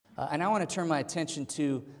And I want to turn my attention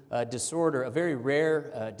to a disorder, a very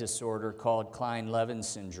rare disorder called Kleine Levin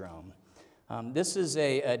Syndrome. This is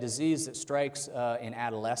a disease that strikes in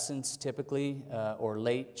adolescence typically, or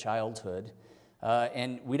late childhood.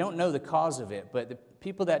 And we don't know the cause of it, but the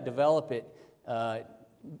people that develop it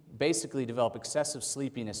basically develop excessive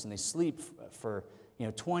sleepiness, and they sleep for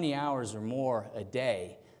 20 hours or more a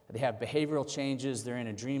day. They have behavioral changes, they're in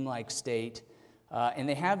a dreamlike state, and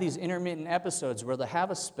they have these intermittent episodes where they'll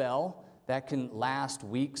have a spell that can last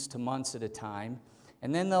weeks to months at a time,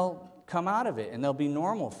 and then they'll come out of it and they'll be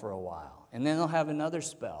normal for a while, and then they'll have another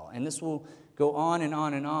spell, and this will go on and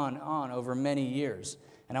on and on over many years.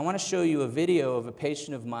 And I want to show you a video of a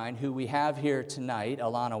patient of mine who we have here tonight,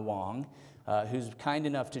 Alanna Wong, who's kind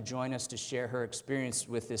enough to join us to share her experience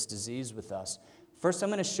with this disease with us. First, I'm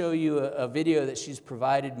going to show you a video that she's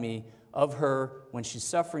provided me of her when she's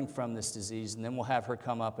suffering from this disease, and then we'll have her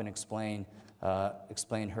come up and explain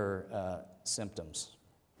her symptoms.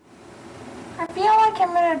 I feel like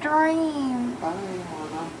I'm in a dream. Hi,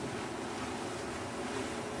 Alanna.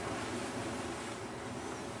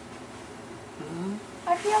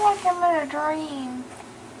 I feel like I'm in a dream.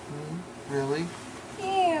 Really?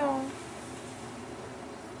 Ew.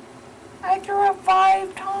 I threw up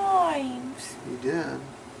 5 times. You did?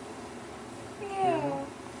 Ew.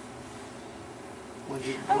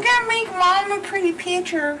 I'm gonna make Mom a pretty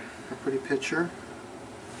picture. A pretty picture?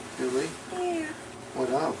 Really? Yeah. What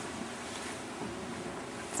of?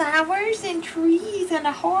 Flowers and trees and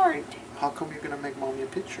a heart. How come you're gonna make Mommy a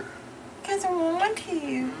picture? Because I want to.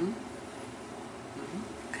 Mm-hmm.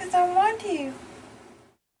 Because I want to.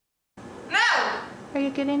 No! Are you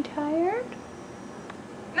getting tired?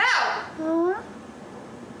 No! Huh?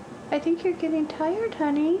 I think you're getting tired,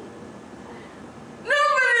 honey.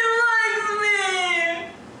 Nobody likes me!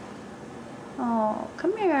 Oh,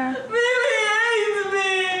 come here. Mimi hates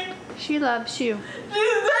me! She loves you. She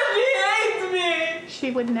said she hates me!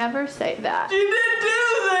 She would never say that. She did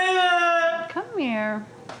say that! Come here.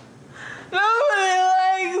 Nobody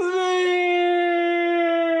likes me!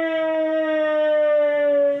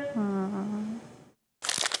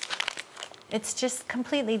 It's just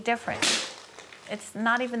completely different. It's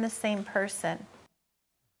not even the same person.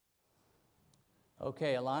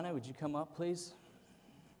 Okay, Alanna, would you come up, please?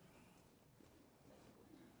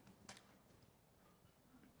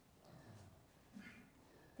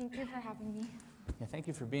 Thank you for having me. Yeah, thank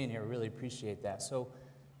you for being here. We really appreciate that. So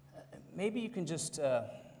maybe you can just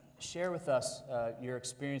share with us your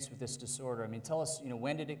experience with this disorder. I mean, tell us,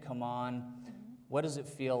 when did it come on? What does it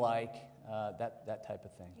feel like? That type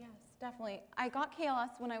of thing. Yes, definitely. I got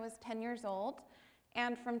KLS when I was 10 years old,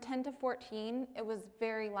 and from 10 to 14, it was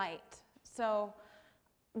very light. So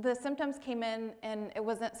the symptoms came in, and it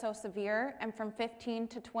wasn't so severe, and from 15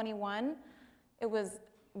 to 21, it was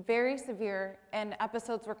very severe, and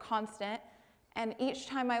episodes were constant, and each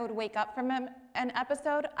time I would wake up from an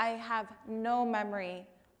episode, I have no memory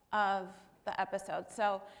of the episode.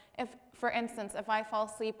 So if, for instance, if I fall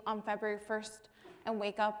asleep on February 1st and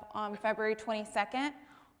wake up on February 22nd,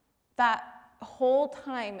 that whole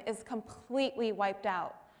time is completely wiped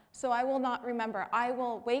out. So I will not remember. I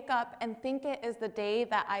will wake up and think it is the day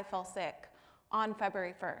that I fell sick on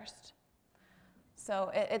February 1st.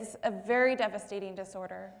 So it's a very devastating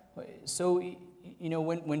disorder. So,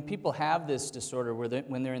 when people have this disorder,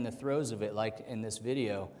 when they're in the throes of it, like in this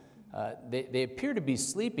video, they appear to be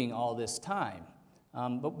sleeping all this time.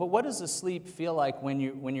 But what does the sleep feel like when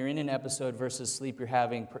you're in an episode versus sleep you're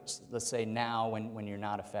having, let's say now, when you're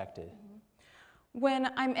not affected?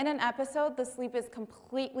 When I'm in an episode, the sleep is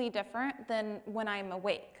completely different than when I'm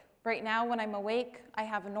awake. Right now, when I'm awake, I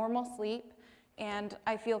have a normal sleep, and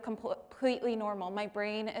I feel completely normal. My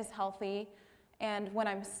brain is healthy, and when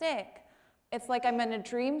I'm sick, it's like I'm in a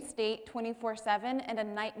dream state 24/7 and a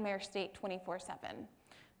nightmare state 24/7.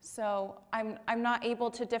 So I'm not able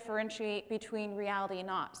to differentiate between reality and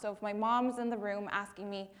not. So if my mom's in the room asking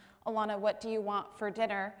me, Alanna, what do you want for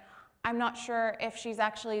dinner? I'm not sure if she's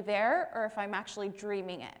actually there or if I'm actually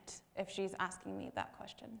dreaming it, if she's asking me that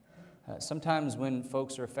question. Sometimes when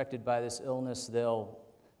folks are affected by this illness, they'll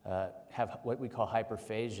have what we call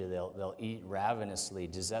hyperphagia. They'll eat ravenously.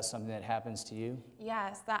 Is that something that happens to you?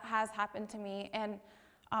 Yes, that has happened to me. And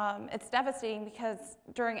it's devastating because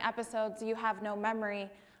during episodes, you have no memory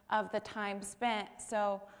of the time spent.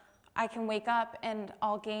 So I can wake up and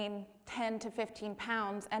I'll gain 10 to 15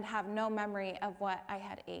 pounds and have no memory of what I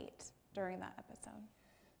had ate during that episode.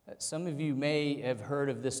 Some of you may have heard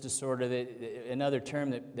of this disorder. Another term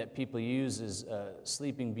that people use is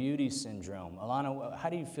sleeping beauty syndrome. Alanna, how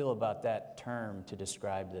do you feel about that term to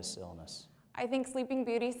describe this illness? I think sleeping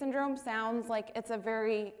beauty syndrome sounds like it's a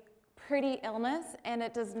very pretty illness, and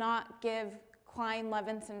it does not give Kleine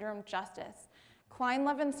Levin Syndrome justice. Kleine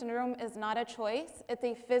Levin Syndrome is not a choice. It's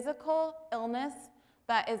a physical illness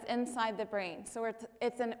that is inside the brain. So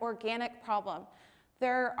it's an organic problem.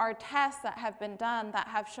 There are tests that have been done that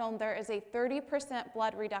have shown there is a 30%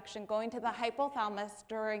 blood reduction going to the hypothalamus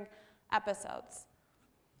during episodes.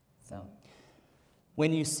 So,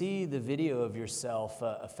 when you see the video of yourself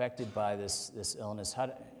affected by this illness,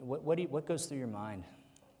 what goes through your mind?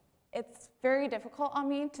 it's very difficult on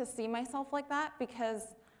me to see myself like that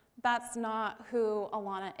because that's not who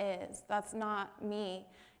Alanna is. That's not me.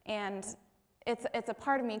 And it's a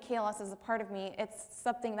part of me. KLS is a part of me. It's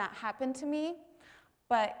something that happened to me,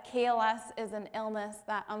 but KLS is an illness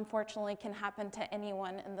that unfortunately can happen to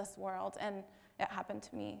anyone in this world, and it happened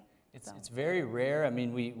to me. It's very rare. I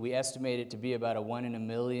mean, we estimate it to be about a 1 in a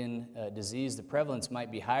million disease. The prevalence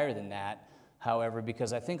might be higher than that, however,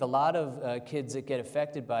 because I think a lot of kids that get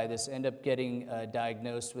affected by this end up getting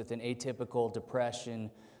diagnosed with an atypical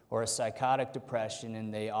depression or a psychotic depression,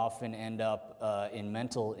 and they often end up in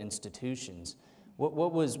mental institutions.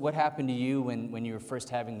 What happened to you when you were first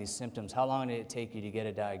having these symptoms? How long did it take you to get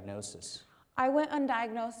a diagnosis? I went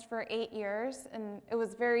undiagnosed for 8 years, and it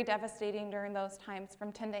was very devastating during those times,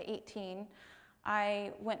 from 10 to 18.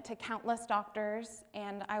 I went to countless doctors,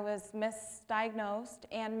 and I was misdiagnosed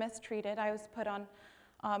and mistreated. I was put on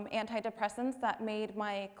antidepressants that made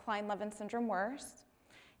my Kleine Levin Syndrome worse.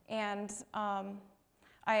 And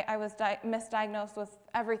I was misdiagnosed with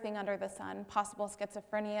everything under the sun, possible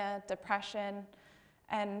schizophrenia, depression,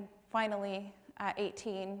 and finally, at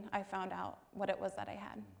 18, I found out what it was that I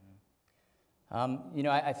had.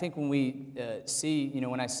 I think when we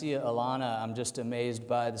when I see Alanna, I'm just amazed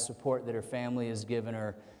by the support that her family has given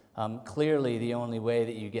her. Clearly, the only way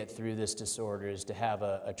that you get through this disorder is to have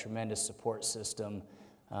a tremendous support system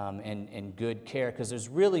and good care, because there's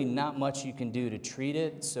really not much you can do to treat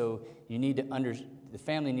it. So you need to the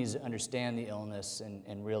family needs to understand the illness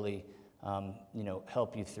and really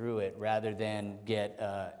help you through it, rather than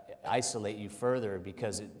isolate you further,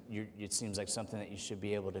 because it seems like something that you should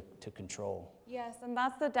be able to control. Yes, and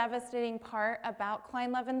that's the devastating part about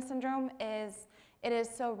Kleine Levin Syndrome, is it is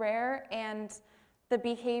so rare, and the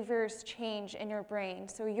behaviors change in your brain.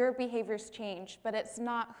 So your behaviors change, but it's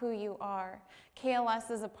not who you are.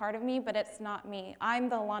 KLS is a part of me, but it's not me. I'm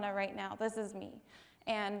the Alanna right now. This is me.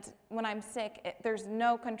 And when I'm sick, there's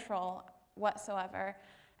no control whatsoever.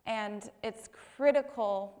 And it's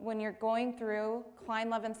critical when you're going through Kleine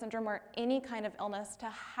Levin Syndrome or any kind of illness to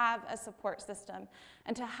have a support system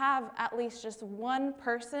and to have at least just one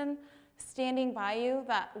person standing by you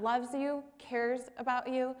that loves you, cares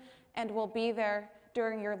about you, and will be there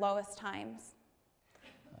during your lowest times.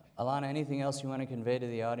 Alanna, anything else you want to convey to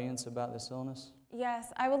the audience about this illness? Yes,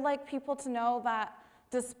 I would like people to know that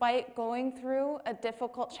despite going through a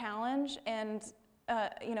difficult challenge and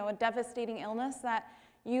a devastating illness, that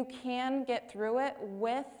you can get through it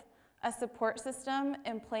with a support system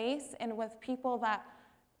in place and with people that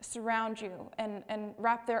surround you and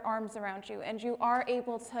wrap their arms around you, and you are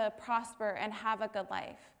able to prosper and have a good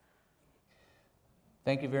life.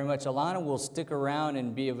 Thank you very much. Alanna will stick around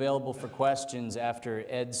and be available for questions after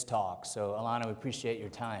Ed's talk. So Alanna, we appreciate your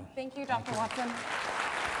time. Thank you, Dr. Watson.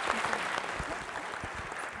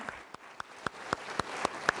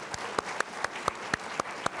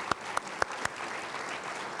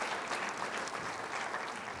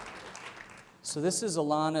 So this is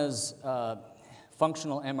Alanna's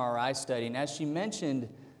functional MRI study, and as she mentioned,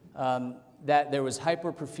 that there was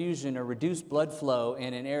hyperperfusion or reduced blood flow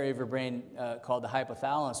in an area of her brain called the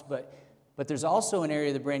hypothalamus, but there's also an area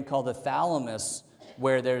of the brain called the thalamus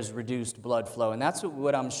where there's reduced blood flow, and that's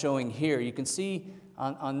what I'm showing here. You can see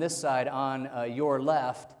on this side, on your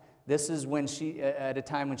left, this is when at a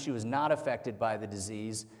time when she was not affected by the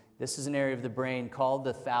disease. This is an area of the brain called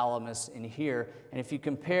the thalamus in here. And if you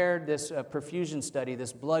compare this perfusion study,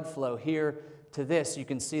 this blood flow here to this, you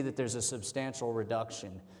can see that there's a substantial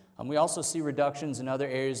reduction. We also see reductions in other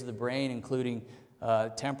areas of the brain, including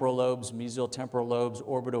temporal lobes, mesial temporal lobes,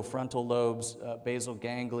 orbitofrontal lobes, basal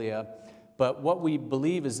ganglia. But what we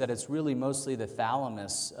believe is that it's really mostly the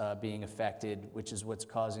thalamus being affected, which is what's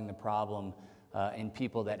causing the problem in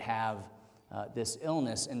people that have this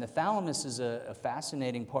illness. And the thalamus is a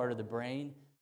fascinating part of the brain.